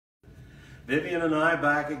Vivian and I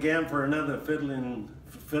back again for another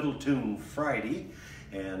Fiddle Tune Friday,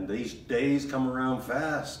 and these days come around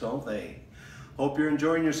fast, don't they? Hope you're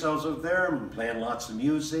enjoying yourselves out there and playing lots of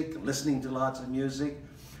music, listening to lots of music.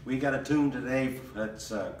 We got a tune today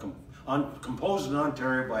that's composed in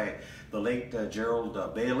Ontario by the late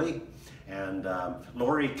Gerald Bailey, and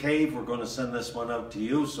Lori Cave. We're going to send this one out to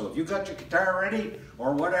you, so if you got your guitar ready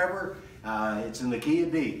or whatever, it's in the key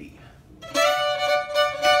of D.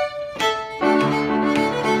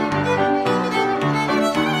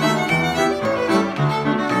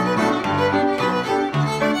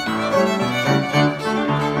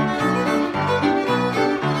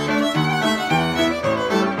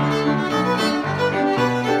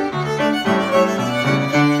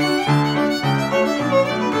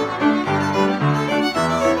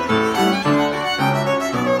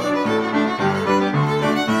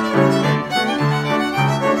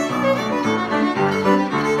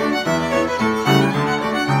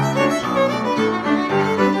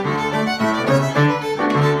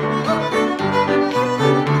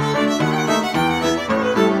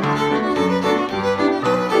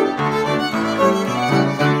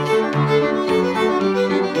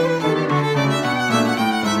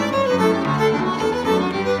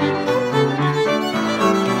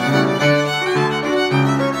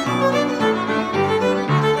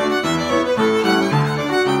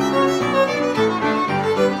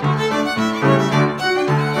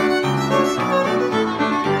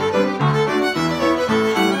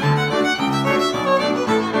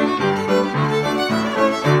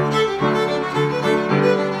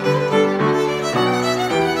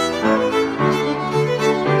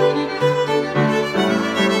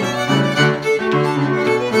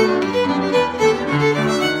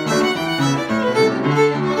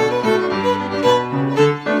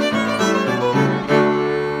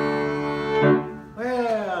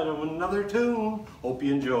 Another tune. Hope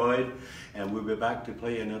you enjoyed, and we'll be back to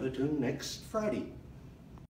play another tune next Friday.